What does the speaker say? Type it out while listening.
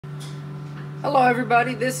Hello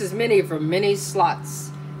everybody, this is Minnie from Minnie's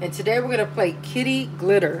Slots, and today we're going to play Kitty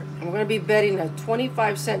Glitter, and we're going to be betting a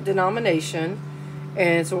 25-cent denomination,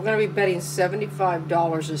 and so we're going to be betting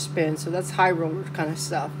 $75 a spin, so that's high roller kind of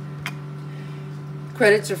stuff.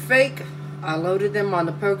 Credits are fake. I loaded them on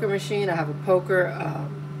the poker machine. I have a poker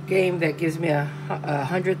game that gives me a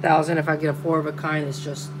 100,000 if I get a 4 of a kind. It's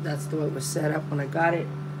just, that's the way it was set up when I got it,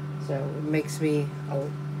 so it makes me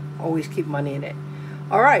always keep money in it.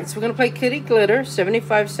 Alright, so we're going to play Kitty Glitter,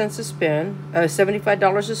 75 cents a spin,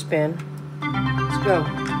 $75 a spin. Let's go.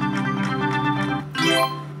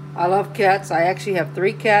 I love cats. I actually have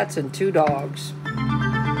 3 cats and 2 dogs.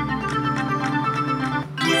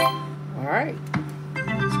 Alright,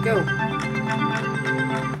 let's go.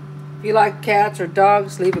 If you like cats or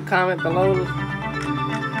dogs, leave a comment below.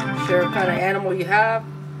 Share what kind of animal you have.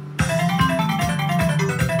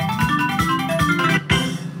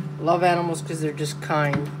 Love animals because they're just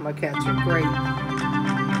kind. My cats are great.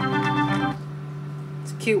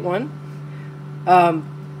 It's a cute one.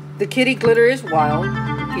 The Kitty Glitter is wild,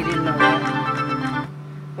 if you didn't know that.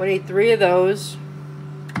 We need 3 of those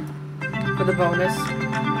for the bonus.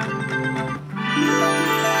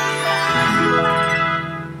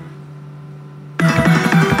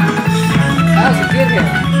 That was a good hit.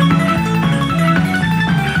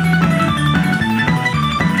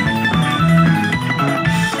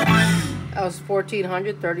 That was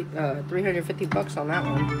 350 bucks on that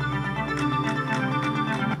one.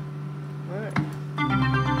 Alright.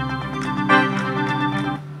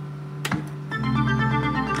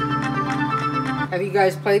 Have you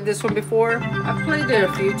guys played this one before? I've played it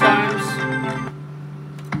a few times.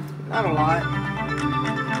 Not a lot.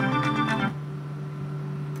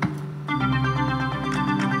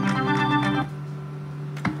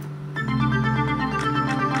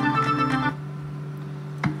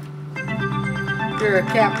 If you're a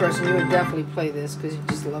cat person, you would definitely play this because you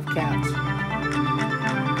just love cats.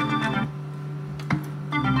 Now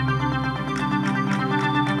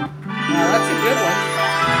that's a good one.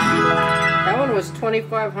 That one was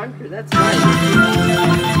 $2,500. That's nice.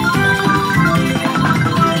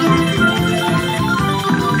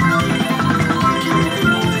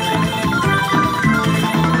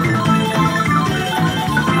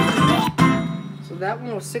 So that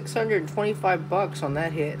one was 625 bucks on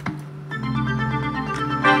that hit.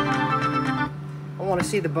 I want to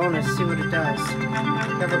see the bonus, see what it does.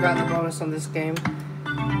 Never gotten the bonus on this game.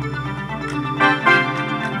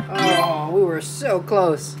 Oh, we were so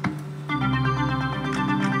close. Well,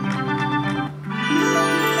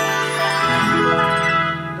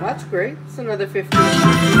 that's great. It's another 50.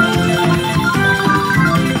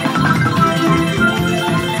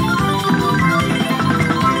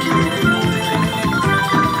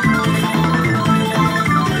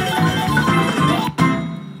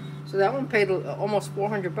 That one paid almost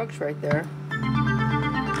 400 bucks right there.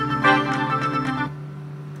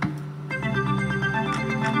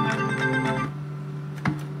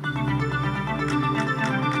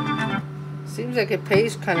 Seems like it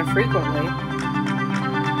pays kind of frequently.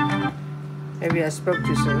 Maybe I spoke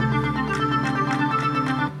too soon.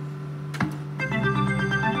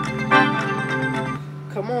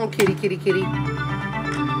 Come on, kitty, kitty, kitty.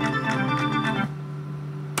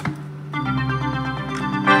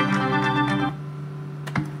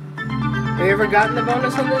 Have you ever gotten the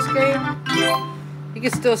bonus on this game? You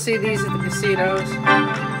can still see these at the casinos.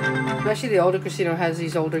 Especially the older casino has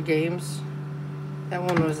these older games. That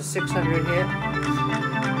one was a 600 hit.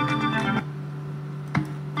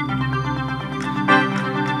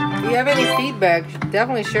 If you have any feedback,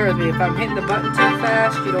 definitely share with me. If I'm hitting the button too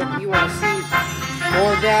fast, you want to see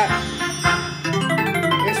more of that.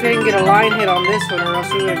 I guess we didn't get a line hit on this one, or else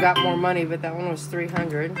we would have got more money, but that one was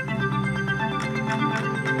 300.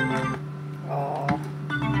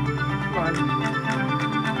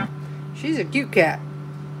 She's a cute cat.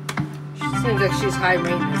 She seems like she's high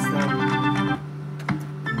maintenance though.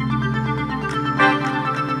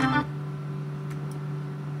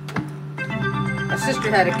 My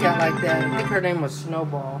sister had a cat like that. I think her name was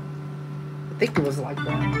Snowball. I think it was like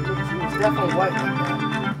that. It was definitely white like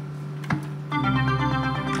that.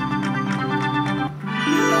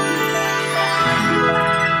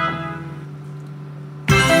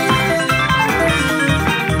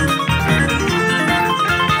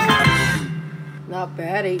 Not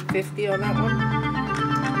bad, $850 on that one.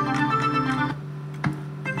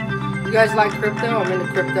 You guys like crypto? I'm into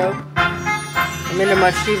crypto. I'm into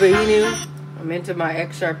my Shiba Inu. I'm into my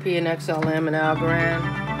XRP and XLM and Algorand.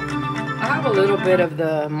 I have a little bit of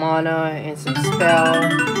the Mana and some Spell.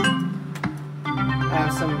 I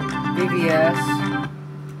have some VVS.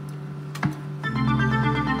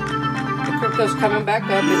 Mexico's coming back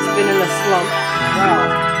up. It's been in a slump.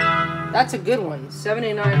 Wow. That's a good one.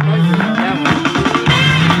 7,900 on that one.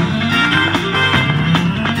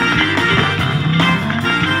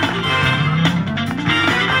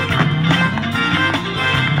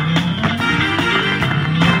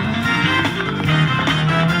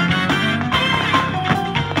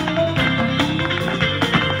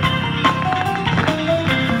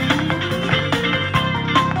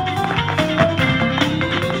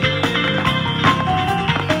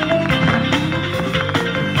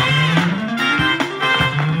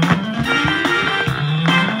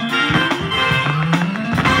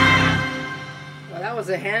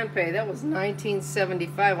 Handpay, that was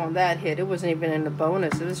 1975 on that hit. It wasn't even in the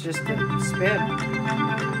bonus. It was just a spin.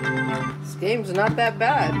 This game's not that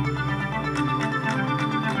bad.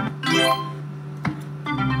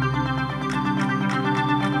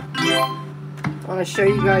 I want to show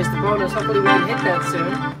you guys the bonus. Hopefully we can hit that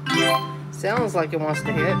soon. Sounds like it wants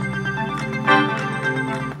to hit.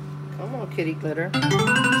 Come on, kitty glitter.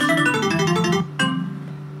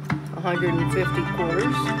 150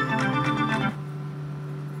 quarters.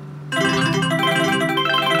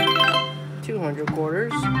 200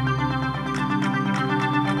 quarters.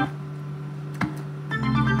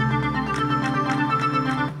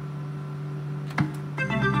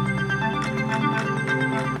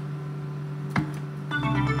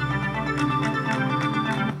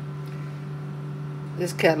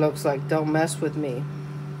 This cat looks like don't mess with me.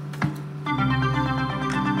 Come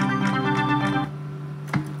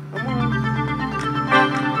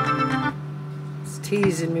on. It's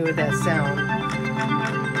teasing me with that sound.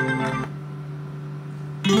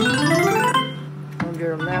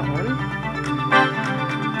 100 on that one.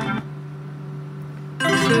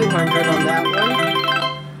 200 on that one.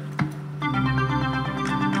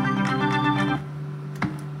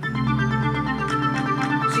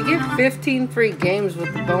 So you get 15 free games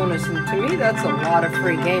with the bonus, and to me that's a lot of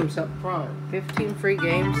free games up front. 15 free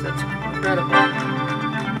games, that's incredible.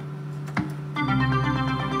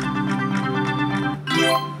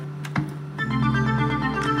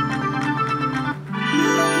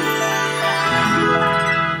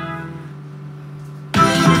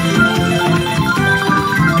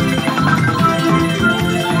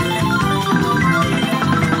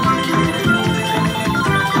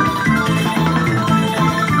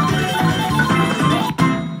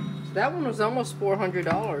 That one was almost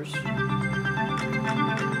 $400.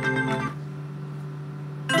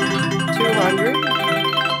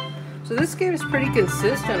 200. So this game is pretty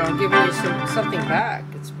consistent on giving you something back.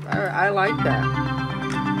 I like that.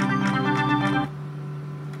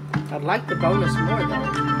 I'd like the bonus more though.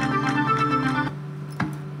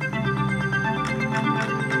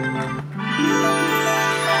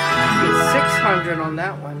 It's 600 on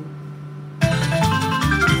that one.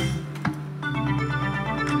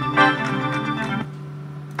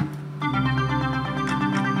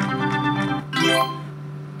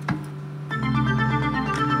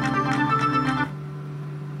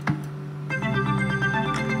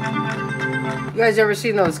 You guys ever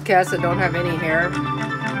seen those cats that don't have any hair?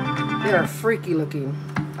 They're freaky looking.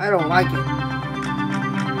 I don't like it.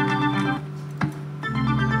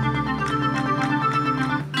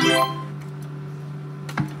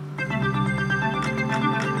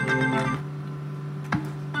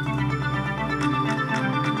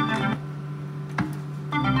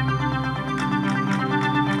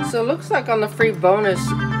 So it looks like on the free bonus,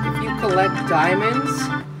 if you collect diamonds,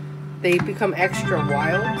 they become extra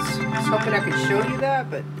wilds. I was hoping I could show you that,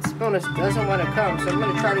 but this bonus doesn't want to come, so I'm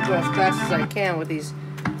going to try to go as fast as I can with these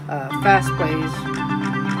fast plays.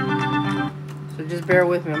 So just bear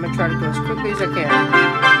with me. I'm going to try to go as quickly as I can.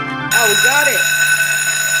 Oh, we got it!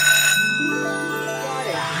 We got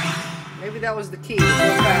it. Maybe that was the key. Go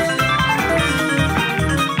faster.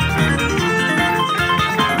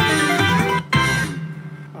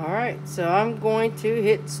 Alright, so I'm going to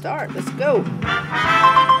hit start. Let's go.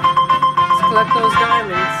 Collect those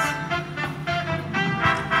diamonds.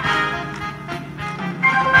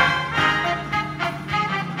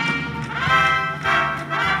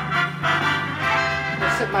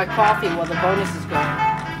 I'll sip my coffee while the bonus is going.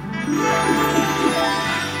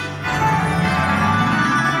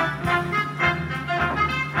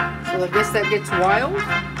 So I guess that gets wild.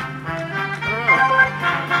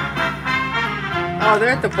 Oh, they're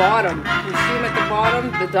at the bottom. You see them at the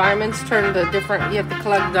bottom? The diamonds turn to different. You have to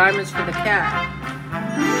collect diamonds for the cat.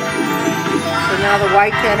 So now the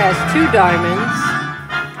white cat has 2 diamonds.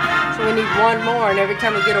 So we need 1 more, and every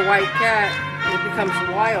time we get a white cat, it becomes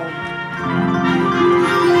wild.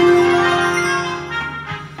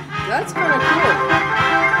 That's kind of cool.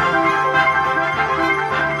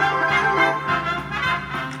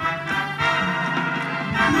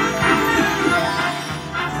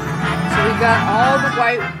 got all the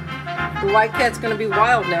white cat's gonna be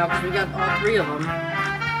wild now because we got all 3 of them. See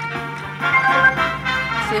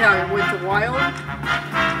how it went to wild?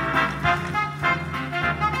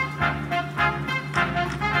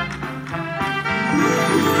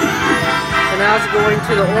 So now it's going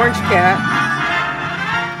to the orange cat.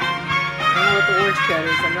 I don't know what the orange cat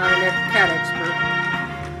is. I'm not a cat expert.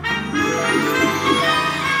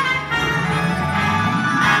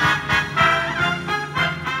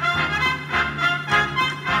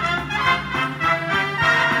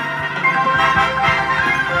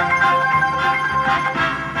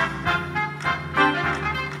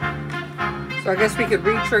 So I guess we could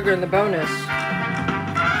re-trigger in the bonus.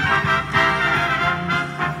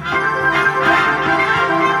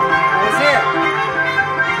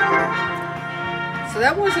 So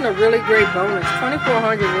that wasn't a really great bonus.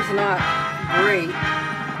 2,400 was not great.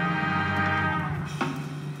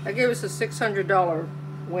 That gave us a $600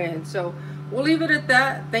 win. So we'll leave it at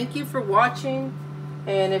that. Thank you for watching.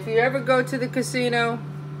 And if you ever go to the casino,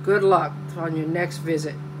 good luck on your next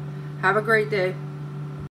visit. Have a great day.